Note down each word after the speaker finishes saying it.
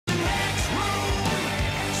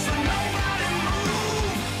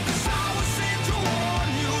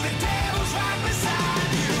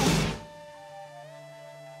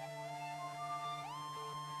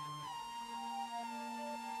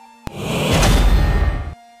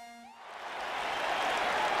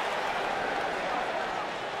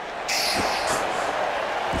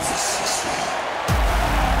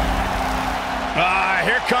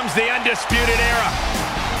comes the Undisputed Era.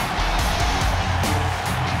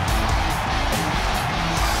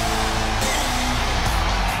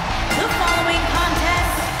 The following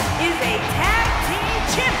contest is a tag team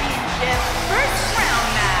championship first round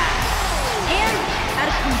match. And at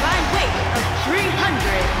a combined weight of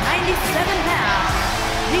 397 pounds,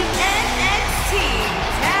 the NXT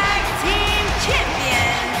Tag Team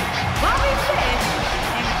Champions, Bobby Fish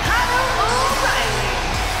and Kyle O'Reilly.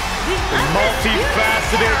 The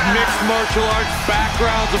multifaceted mixed martial arts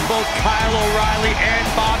backgrounds of both Kyle O'Reilly and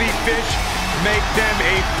Bobby Fish make them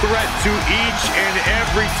a threat to each and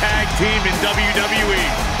every tag team in WWE.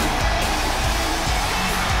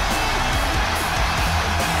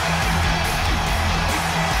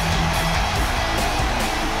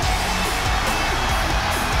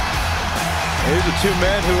 These are two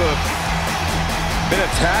men who have been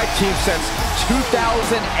a tag team since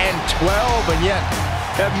 2012 and yet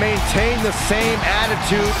have maintained the same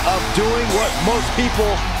attitude of doing what most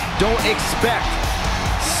people don't expect.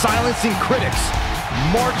 Silencing critics,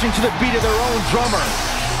 marching to the beat of their own drummer,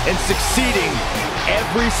 and succeeding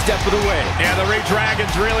every step of the way. Yeah, the Red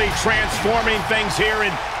Dragons really transforming things here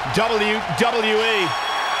in WWE.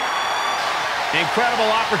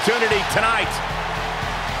 Incredible opportunity tonight.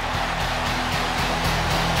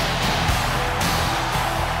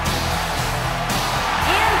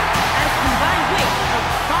 And at a combined weight of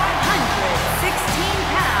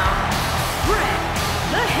 516 pounds, Bret,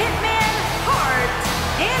 the Hitman Hart,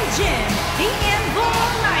 and Jim, the Anvil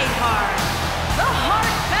Neidhart, the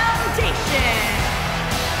Hart Foundation.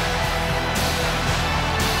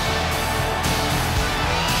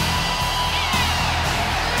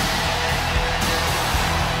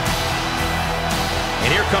 And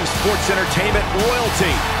here comes sports entertainment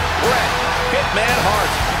royalty, Bret Hitman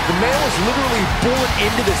Hart. The man was literally born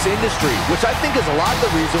into this industry, which I think is a lot of the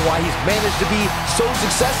reason why he's managed to be so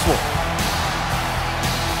successful.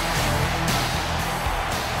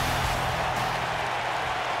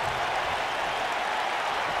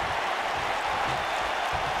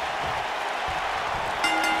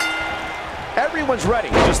 Everyone's ready.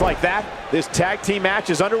 Just like that, this tag team match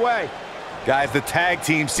is underway. Guys, the tag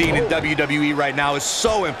team scene in WWE right now is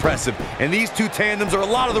so impressive, and these two tandems are a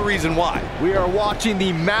lot of the reason why. We are watching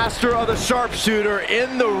the master of the sharpshooter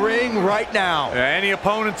in the ring right now. Any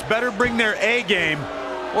opponents better bring their A game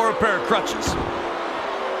or a pair of crutches.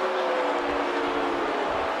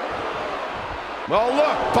 Well,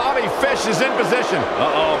 look, Bobby Fish is in position.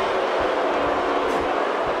 Uh-oh.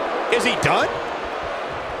 Is he done?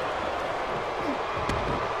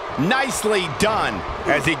 Nicely done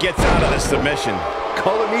as he gets out of the submission.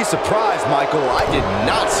 Color me surprised, Michael. I did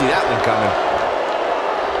not see that one coming.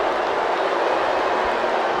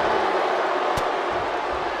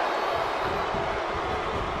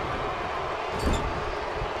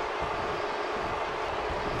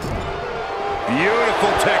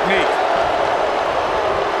 Beautiful technique.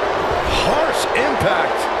 Harsh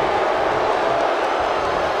impact.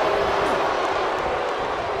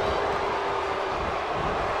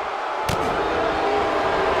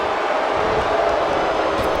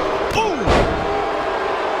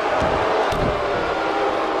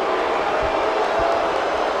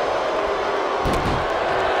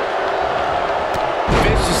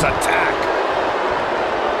 Attack.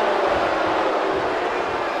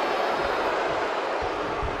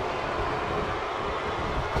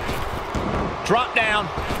 Drop down.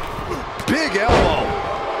 Big elbow.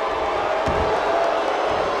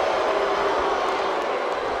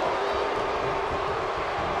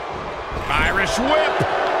 Irish whip.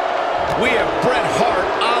 We have Bret Hart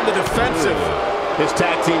on the defensive. His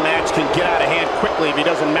tag team match can get out of hand quickly if he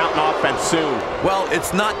doesn't mount an offense soon. Well,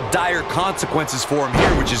 it's not dire consequences for him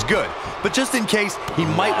here, which is good. But just in case, he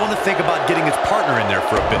might want to think about getting his partner in there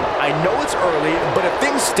for a bit. I know it's early, but if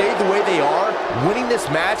things stay the way they are, winning this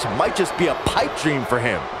match might just be a pipe dream for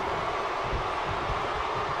him.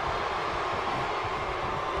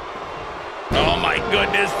 Oh my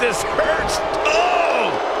goodness, this hurts.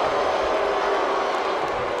 Oh!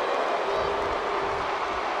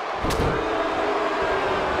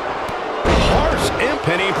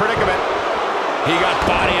 Penny predicament. He got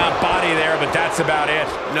body on body there, but that's about it.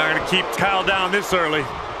 Not going to keep Kyle down this early.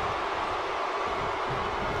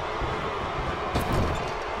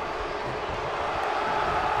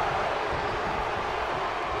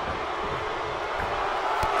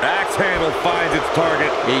 Axe handle finds its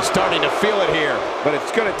target. He's starting to feel it here, but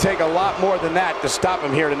it's going to take a lot more than that to stop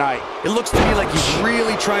him here tonight. It looks to me like he's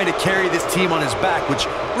really trying to carry this team on his back, which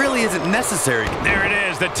really isn't necessary. There it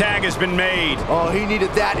is. The tag has been made. Oh, he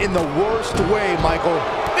needed that in the worst way, Michael.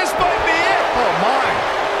 This might be it. Oh, my.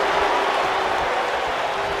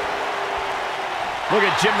 Look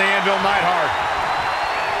at Jim the Anvil Neidhart.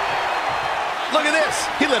 Look at this.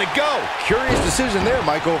 He let it go. Curious decision there,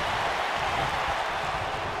 Michael.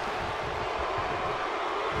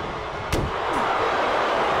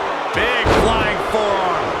 Big flying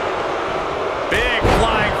forearm. Big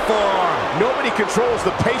flying forearm. Nobody controls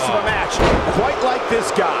the pace of a match quite like this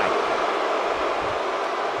guy.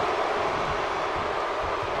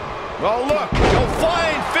 Oh, look. A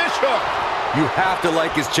flying fish hook. You have to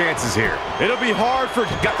like his chances here. It'll be hard for...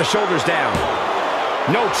 Got the shoulders down.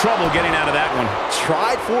 No trouble getting out of that one.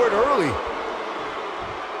 Tried for it early.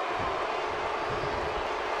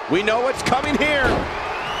 We know what's coming here.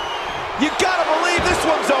 You gotta believe this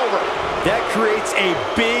one's over. That creates a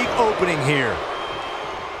big opening here.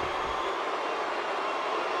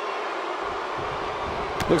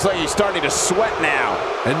 Looks like he's starting to sweat now.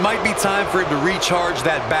 It might be time for him to recharge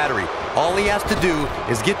that battery. All he has to do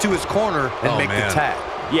is get to his corner and make the tag.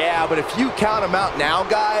 Yeah, but if you count him out now,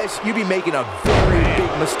 guys, you'd be making a very big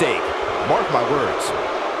mistake. Mark my words.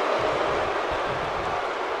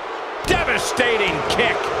 Devastating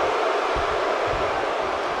kick.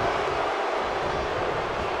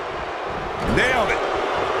 Nailed it.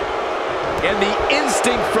 And the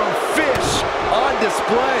instinct from Fish on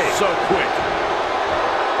display. So quick.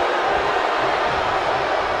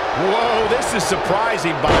 Whoa, this is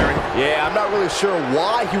surprising, Byron. Yeah, I'm not really sure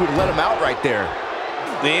why he would let him out right there.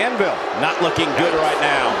 The Anvil not looking good right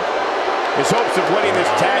now. His hopes of winning this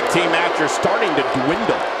tag team match are starting to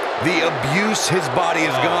dwindle. The abuse his body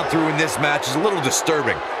has gone through in this match is a little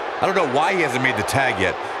disturbing. I don't know why he hasn't made the tag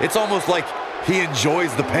yet. It's almost like he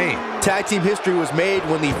enjoys the pain. Tag team history was made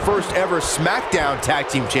when the first ever SmackDown Tag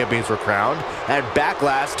Team Champions were crowned at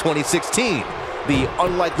Backlash 2016. The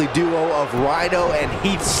unlikely duo of Rhino and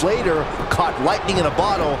Heath Slater caught lightning in a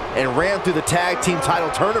bottle and ran through the tag team title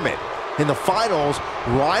tournament. In the finals,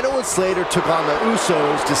 Rhino and Slater took on the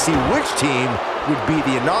Usos to see which team would be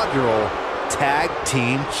the inaugural Tag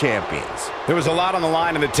Team Champions. There was a lot on the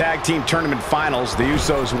line in the Tag Team Tournament Finals. The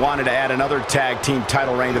Usos wanted to add another Tag Team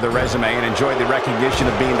title reign to their resume and enjoyed the recognition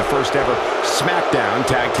of being the first ever SmackDown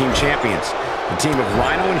Tag Team Champions. The team of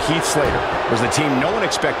Rhino and Heath Slater was the team no one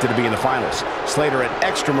expected to be in the finals. Slater had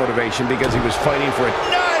extra motivation because he was fighting for it.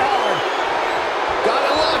 Neidhart! Got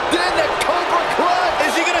it locked in, that Cobra Clutch!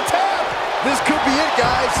 Is he gonna tap? This could be it,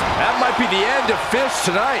 guys. That might be the end of Fish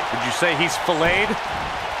tonight. Would you say he's filleted?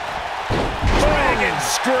 Bang and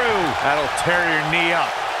screw. That'll tear your knee up.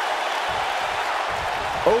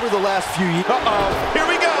 Over the last few years... Uh-oh. Here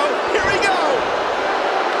we go. Here we go.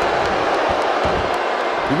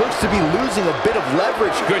 He looks to be losing a bit of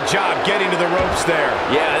leverage. Good job getting to the ropes there.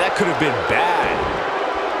 Yeah, that could have been bad.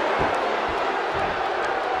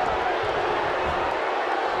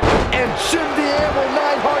 And Jim the Anvil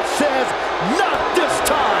Neidhart says, not this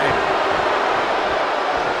time.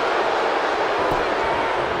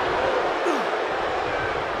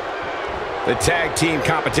 The tag team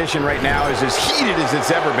competition right now is as heated as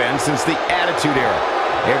it's ever been since the Attitude Era.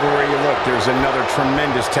 Everywhere you look, there's another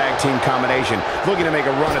tremendous tag team combination looking to make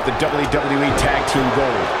a run at the WWE Tag Team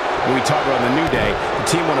Gold. When we talk about the New Day, the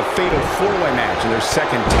team won a fatal four-way match in their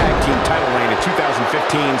second tag team title reign at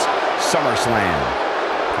 2015's SummerSlam.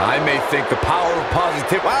 I may think the power of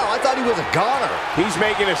positivity... Wow, I thought he was a goner. He's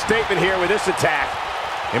making a statement here with this attack.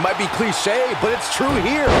 It might be cliche, but it's true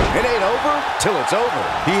here. It ain't over till it's over.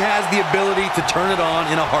 He has the ability to turn it on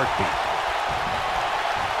in a heartbeat.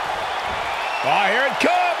 Oh, here it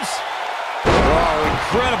comes! Oh,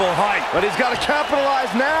 incredible height. But he's got to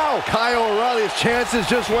capitalize now. Kyle O'Reilly's chances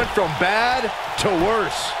just went from bad to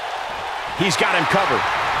worse. He's got him covered.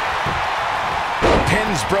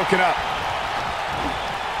 Pin's broken up.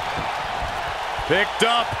 Picked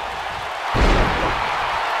up.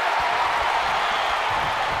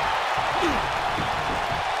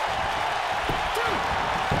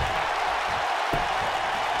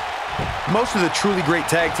 Most of the truly great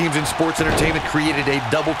tag teams in sports entertainment created a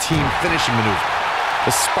double-team finishing maneuver.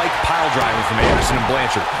 The spike pile driver from Anderson and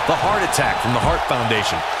Blanchard, the heart attack from the Hart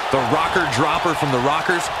Foundation, the rocker dropper from the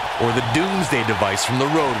Rockers, or the Doomsday device from the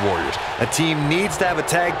Road Warriors. A team needs to have a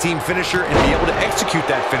tag team finisher and be able to execute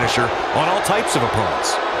that finisher on all types of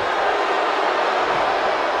opponents.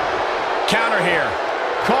 Counter here.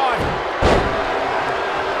 Caught.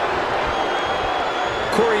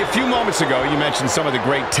 Corey, a few moments ago, you mentioned some of the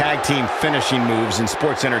great tag team finishing moves in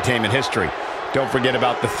sports entertainment history. Don't forget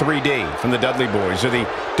about the 3D from the Dudley Boys, or the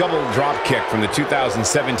double drop kick from the 2017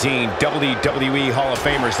 WWE Hall of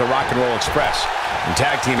Famers, the Rock and Roll Express. In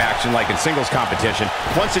tag team action, like in singles competition,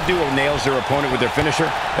 once a duo nails their opponent with their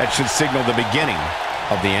finisher, that should signal the beginning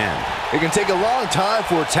of the end. It can take a long time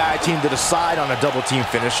for a tag team to decide on a double team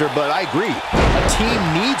finisher, but I agree. A team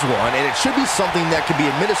needs one, and it should be something that can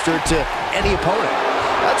be administered to any opponent.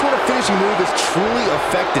 That's when a finishing move is truly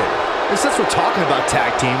effective. And since we're talking about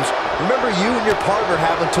tag teams, remember you and your partner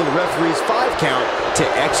have until the referee's 5 count to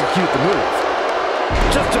execute the move.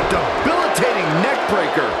 Just a debilitating neck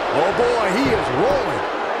breaker. Oh boy, he is rolling.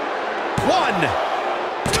 1,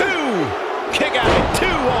 2, kick out at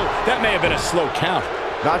 2. Oh, that may have been a slow count.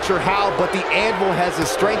 Not sure how, but the Anvil has the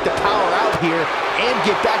strength to power out here and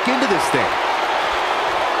get back into this thing.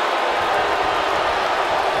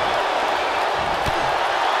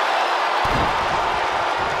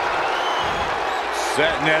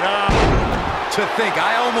 Setting it up. To think,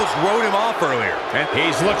 I almost wrote him off earlier. And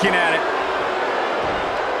he's looking at it.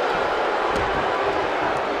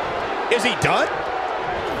 Is he done?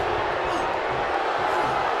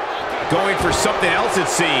 Going for something else, it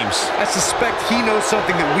seems. I suspect he knows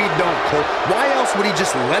something that we don't, Cole. Why else would he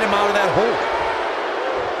just let him out of that hole?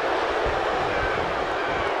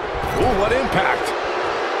 Ooh, what impact.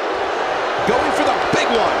 Going for the big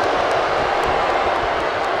one.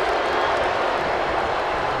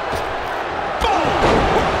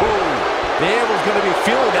 Boom! The Anvil's going to be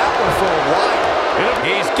feeling that one for a while.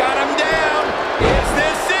 He's got him down. Is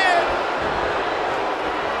this it?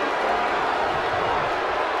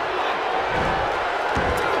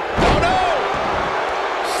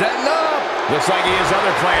 Setting up. Looks like he has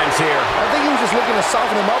other plans here. I think he was just looking to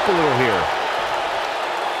soften him up a little here.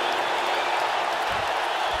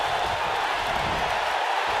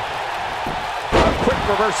 A quick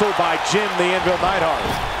reversal by Jim the Anvil Neidhart.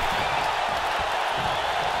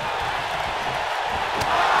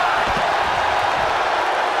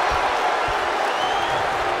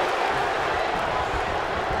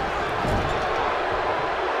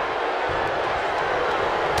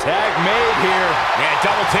 Tag made here. Yeah,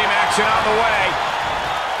 double team action on the way.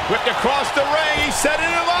 Whipped across the ring. He's setting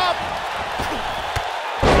him up.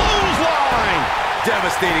 Clothesline.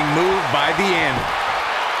 Devastating move by the Anvil.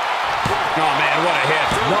 Oh, man, what a hit.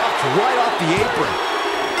 Knocked right off the apron.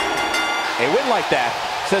 A win like that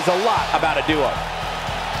says a lot about a duo.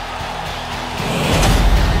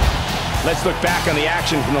 Let's look back on the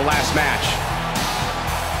action from the last match.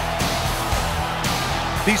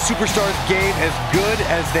 These superstars gave as good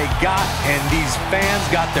as they got, and these fans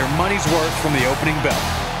got their money's worth from the opening bell.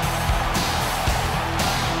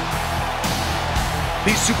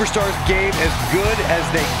 These superstars gave as good as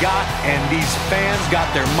they got, and these fans got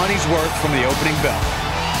their money's worth from the opening bell.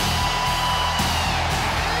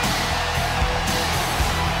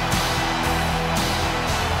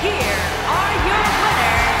 Here are your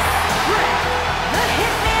winners, Bret, the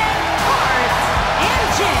Hitman Hart, and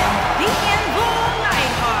Jim, the Anvil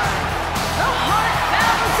Neidhart, the Hart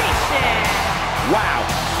Foundation. Wow,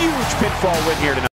 huge pinfall win here tonight.